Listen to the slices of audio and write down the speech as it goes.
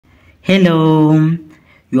Hello,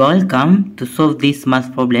 you are welcome to solve this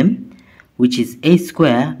math problem, which is a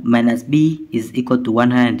square minus b is equal to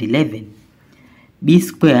 111. B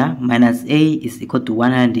square minus a is equal to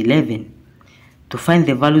 111. To find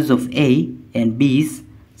the values of a and b's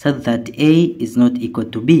such that a is not equal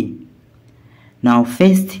to b. Now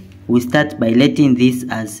first, we start by letting this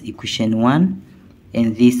as equation 1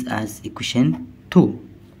 and this as equation 2.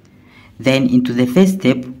 Then into the first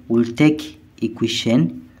step, we'll take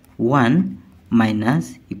equation 1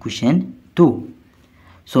 minus equation 2.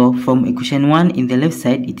 So from equation 1 in the left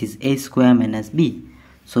side, it is a square minus b.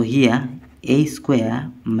 So here, a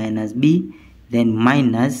square minus b, then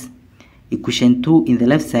minus equation 2 in the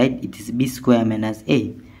left side, it is b square minus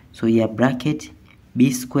a. So here bracket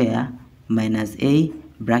b square minus a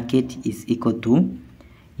bracket is equal to,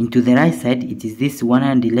 into the right side, it is this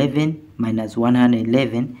 111 minus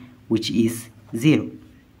 111, which is 0.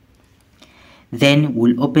 Then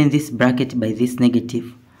we'll open this bracket by this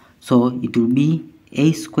negative. So it will be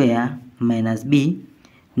a square minus b.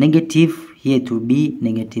 Negative, here it will be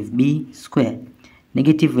negative b square.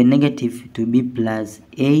 Negative and negative, it will be plus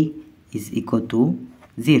a is equal to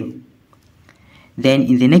 0. Then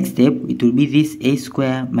in the next step, it will be this a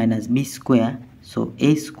square minus b square. So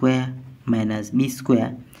a square minus b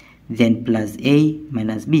square. Then plus a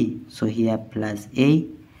minus b. So here plus a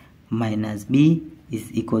minus b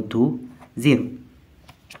is equal to 0.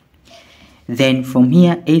 Then from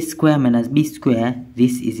here, a square minus b square,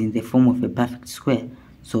 this is in the form of a perfect square.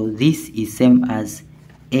 So this is same as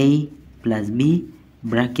a plus b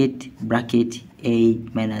bracket a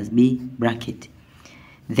minus b bracket.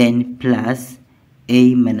 Then plus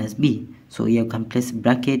a minus b. So here you can place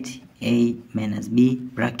bracket a minus b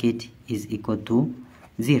bracket is equal to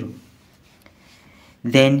 0.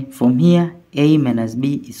 Then from here, a minus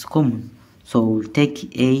b is common. So we'll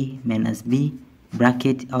take a minus b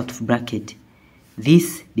bracket out of bracket.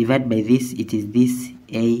 This divided by this, it is this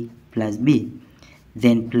a plus b.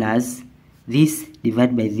 Then plus this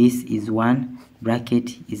divided by this is 1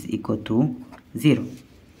 bracket is equal to 0.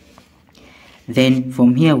 Then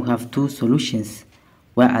from here we have two solutions,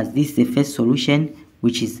 whereas this is the first solution,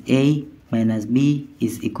 which is a minus b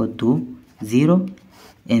is equal to 0,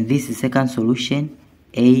 and this is second solution,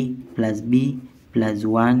 a plus b plus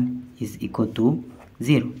 1 is equal to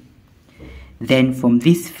 0. Then from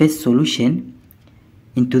this first solution,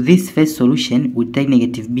 into this first solution, we take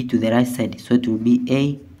negative b to the right side, so it will be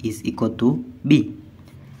a is equal to b.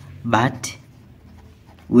 But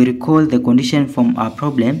we recall the condition from our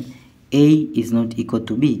problem, a is not equal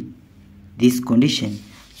to b. This condition,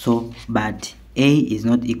 so but a is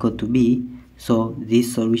not equal to b, so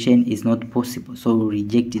this solution is not possible, so we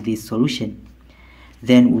reject this solution.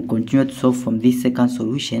 Then we'll continue to solve from this second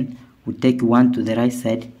solution. We take 1 to the right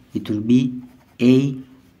side, it will be a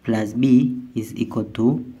plus b is equal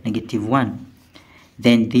to negative 1.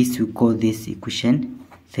 Then this we call this equation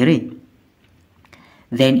 3.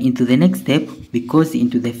 Then into the next step, because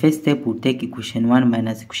into the first step we'll take equation 1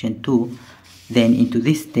 minus equation 2, then into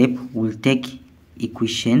this step we'll take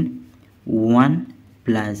equation 1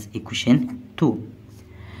 plus equation 2.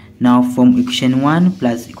 Now from equation 1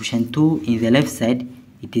 plus equation 2 in the left side,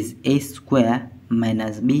 it is a square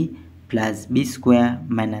minus b plus b square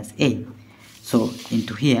minus a. So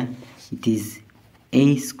into here, it is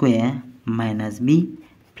a square minus b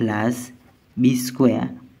plus b square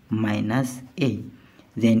minus a.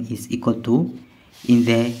 Then is equal to, in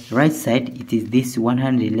the right side, it is this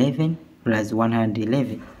 111 plus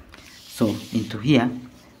 111. So into here,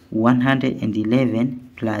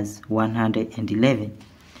 111 plus 111.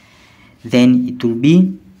 Then it will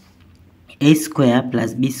be a square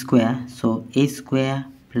plus b square. So a square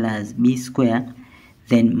plus b square,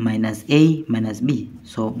 then minus a minus b.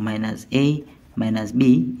 So minus a minus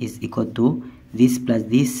b is equal to this plus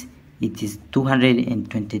this, it is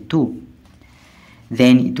 222.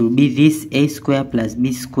 Then it will be this a square plus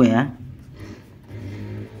b square,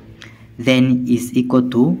 then is equal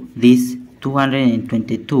to this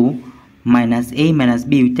 222 minus a minus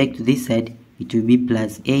b, we take to this side, it will be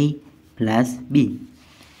plus a plus b.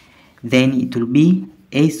 Then it will be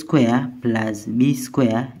a square plus b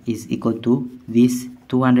square is equal to this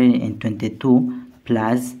 222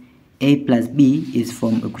 plus a plus b is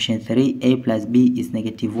from equation 3, a plus b is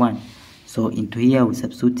negative 1. So into here we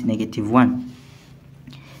substitute negative 1.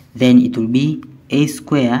 Then it will be a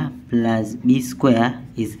square plus b square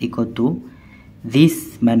is equal to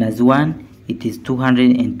this minus 1, it is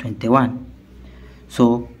 221.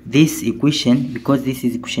 So this equation, because this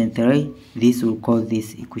is equation 3, this will call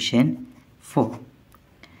this equation 4.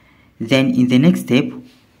 Then in the next step,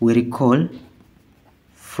 we recall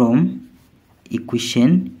from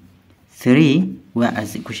equation 3,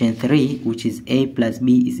 whereas equation 3, which is a plus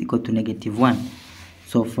b is equal to negative 1.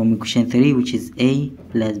 So from equation 3, which is a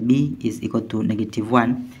plus b is equal to negative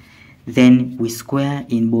 1, then we square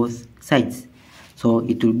in both sides. So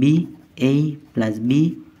it will be a plus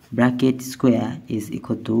b bracket square is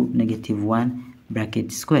equal to negative 1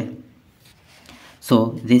 bracket square.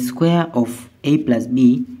 So the square of a plus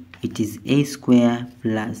b, it is a square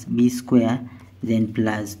plus b square, then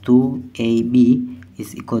plus 2ab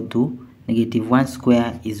is equal to negative 1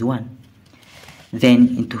 square is 1.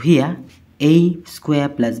 Then into here, a square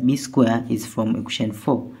plus b square is from equation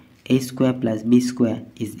 4. A square plus b square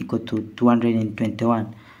is equal to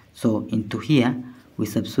 221. So into here, we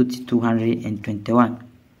substitute 221.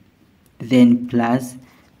 Then plus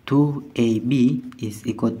 2ab is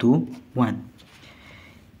equal to 1.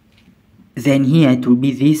 Then here it will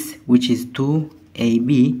be this, which is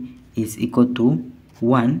 2ab is equal to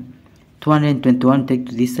 1. 221 take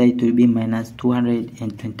to this side, it will be minus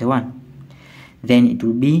 221. Then it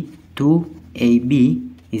will be 2ab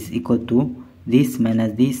is equal to this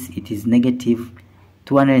minus this, it is negative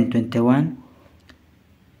 221.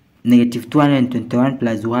 Negative 221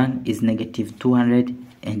 plus 1 is negative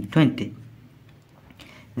 220.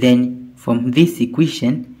 Then from this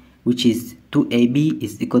equation, which is 2ab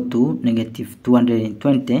is equal to negative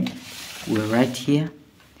 220, we write here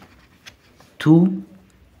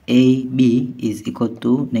 2ab is equal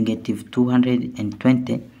to negative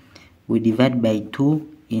 220. We divide by 2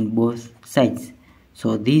 in both sides.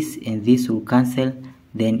 So this and this will cancel.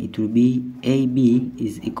 Then it will be ab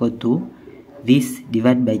is equal to this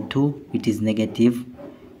divided by 2, it is negative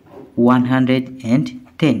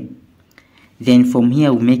 110. Then from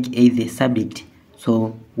here we make a the subject.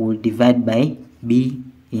 So we'll divide by b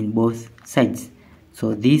in both sides.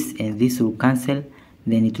 So this and this will cancel.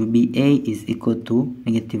 Then it will be a is equal to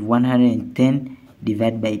negative 110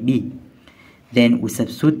 divided by b. Then we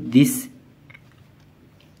substitute this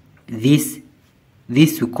we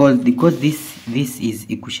call, because this is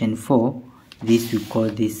equation 4, this we call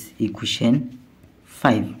this equation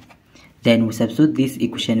 5. Then we substitute this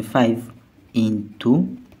equation 5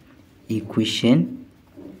 into equation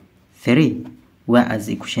 3, whereas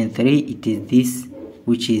equation 3 it is this,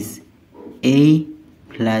 which is a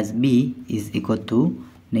plus b is equal to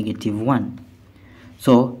negative 1.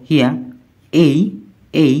 So here a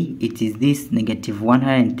it is this negative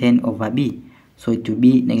 110 over b. So it will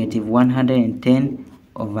be negative 110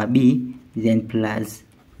 over b, then plus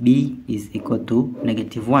b is equal to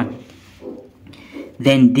negative 1.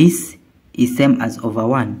 Then this is same as over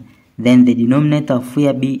 1. Then the denominator of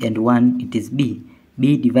here b and 1, it is b.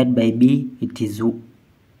 b divided by b, it is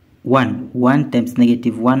 1. 1 times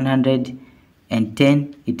negative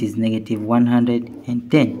 110, it is negative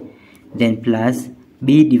 110. Then plus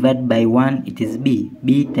b divided by 1, it is b.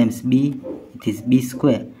 b times b, it is b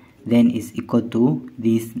square. Then is equal to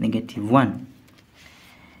this negative 1.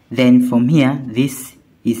 Then from here, this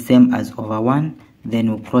is same as over 1.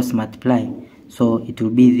 Then we'll cross multiply. So it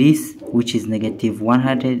will be this, which is negative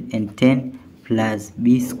 110 plus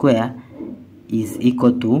b square is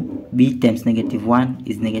equal to b times negative 1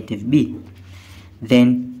 is negative b.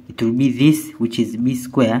 Then it will be this, which is b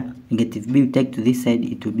square. Negative b we take to this side,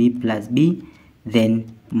 it will be plus b. Then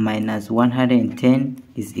minus 110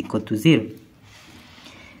 is equal to 0.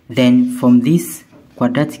 Then from this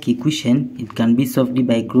quadratic equation, it can be solved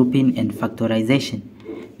by grouping and factorization.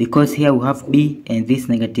 Because here we have b and this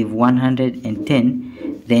negative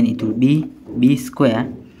 110, then it will be b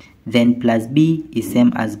square. Then plus b is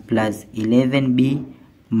same as plus 11b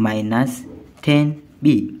minus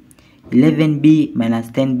 10b. 11b minus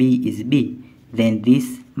 10b is b. Then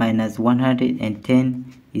this minus 110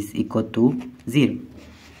 is equal to 0.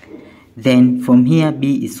 Then from here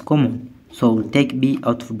b is common. So we'll take b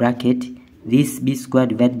out of bracket. This b squared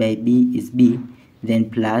divided by b is b. Then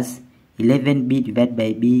plus 11b divided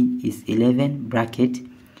by b is 11 bracket.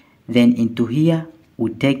 Then into here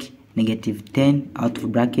we'll take negative 10 out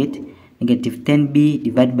of bracket. Negative 10b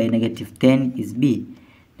divided by negative 10 is b.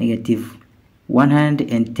 Negative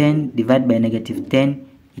 110 divided by negative 10,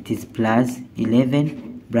 it is plus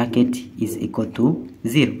 11 bracket is equal to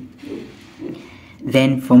 0.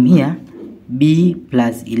 Then from here b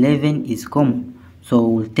plus 11 is common. So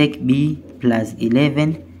we'll take b plus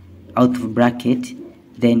 11 out of bracket.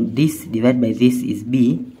 Then this divided by this is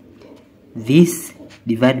b. This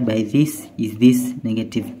divided by this is this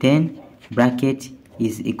negative 10 bracket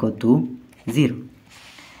is equal to 0.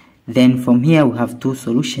 Then from here we have two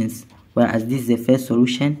solutions, whereas this is the first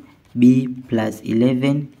solution, b plus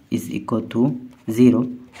 11 is equal to 0.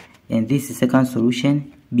 And this is second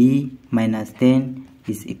solution, b minus 10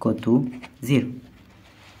 is equal to 0.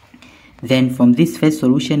 Then from this first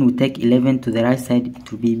solution, we take 11 to the right side,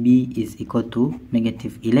 it will be b is equal to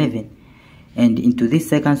negative 11. And into this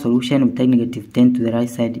second solution, we take negative 10 to the right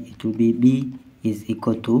side, it will be b is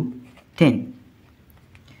equal to 10.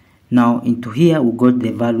 Now into here, we got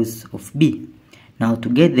the values of b. Now to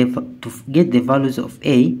get the values of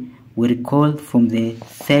a, we recall from the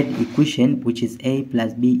third equation, which is a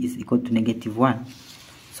plus b is equal to negative 1.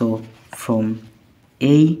 So from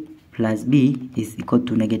a plus b is equal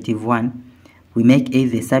to negative 1, we make a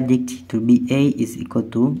the subject to be a is equal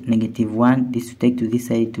to negative 1. This will take to this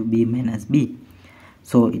side to be minus b.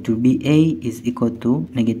 So it will be a is equal to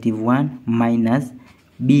negative 1 minus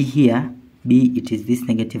b here. B, it is this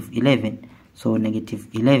negative 11. So negative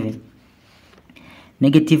 11.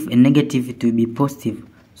 Negative and negative, it will be positive.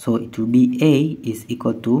 So it will be a is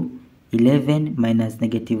equal to 11 minus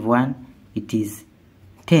negative 1. It is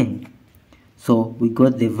 10. So we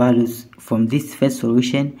got the values from this first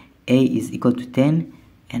solution. A is equal to 10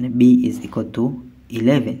 and b is equal to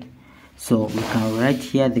 11. So we can write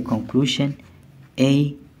here the conclusion: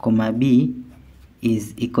 a comma b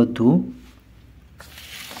is equal to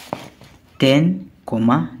 10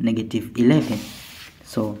 comma negative 11.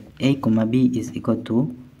 So a comma b is equal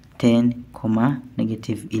to 10 comma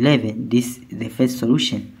negative 11. This is the first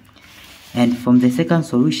solution. And from the second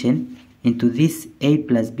solution, into this a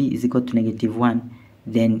plus b is equal to negative 1,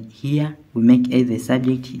 then here we make a the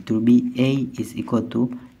subject. It will be a is equal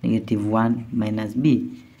to negative 1 minus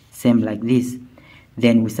b, same like this.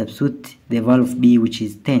 Then we substitute the value of b, which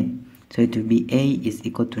is 10. So it will be a is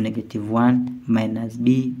equal to negative 1 minus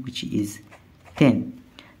b, which is 10.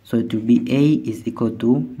 So it will be a is equal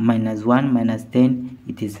to minus 1 minus 10,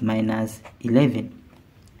 it is minus 11.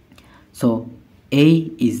 So a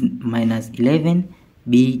is minus 11,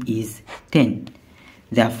 b is 10.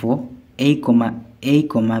 Therefore, a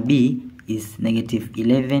comma b is negative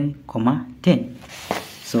 11 comma 10.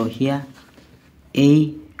 So here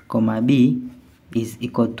a comma b is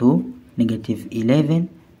equal to negative 11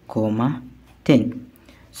 comma 10.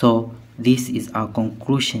 So this is our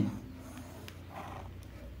conclusion.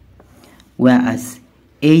 Whereas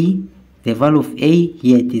a, the value of a,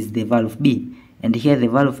 here it is the value of b, and here the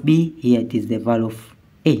value of b, here it is the value of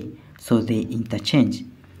a. So they interchange.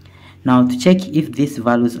 Now to check if these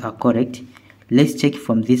values are correct, let's check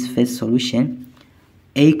from this first solution.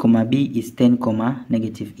 A comma b is 10 comma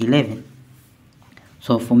negative 11.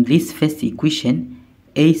 So from this first equation,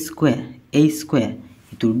 a square,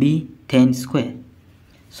 it will be 10 square.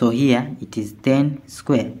 So here it is 10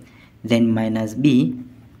 square. Then minus b,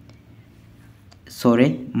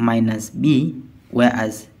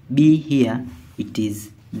 whereas b here, it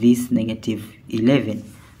is this negative 11.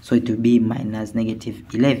 So it will be minus negative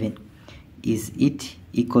 11. Is it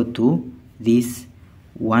equal to this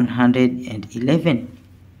 111?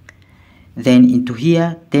 Then into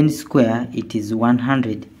here, 10 square, it is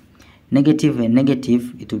 100. Negative and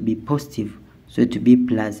negative, it will be positive. So it will be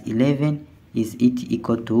plus 11. Is it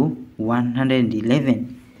equal to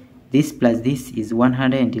 111? This plus this is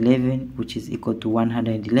 111, which is equal to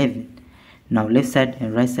 111. Now left side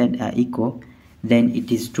and right side are equal. Then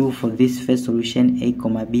it is true for this first solution, a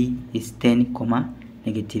comma b is 10 comma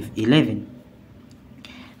negative 11.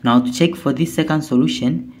 Now to check for this second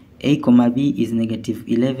solution, a comma b is negative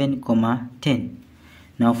 11 comma 10.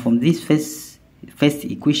 Now from this first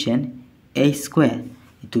equation, a square,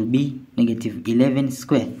 it will be negative 11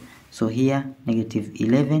 square. So here negative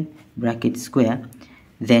 11 bracket square,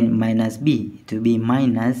 then minus b, it will be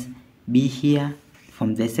minus b here.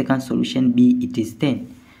 From the second solution, b, it is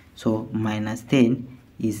 10. So minus 10,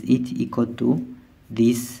 is it equal to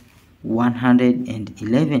this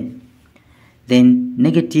 111? Then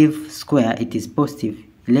negative square, it is positive.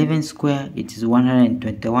 11 square, it is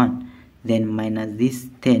 121. Then minus this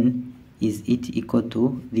 10, is it equal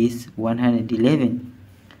to this 111?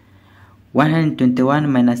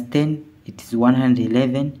 121 minus 10, it is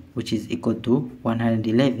 111, which is equal to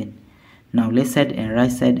 111. Now left side and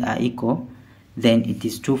right side are equal. Then it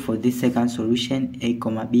is true for this second solution, a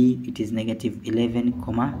comma b, it is negative 11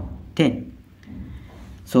 comma 10.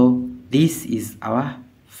 So this is our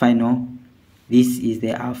final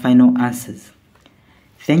answers.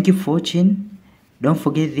 Thank you for watching. Don't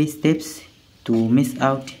forget these steps to miss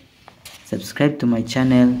out. Subscribe to my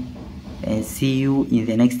channel and see you in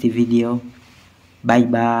the next video. Bye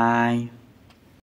bye.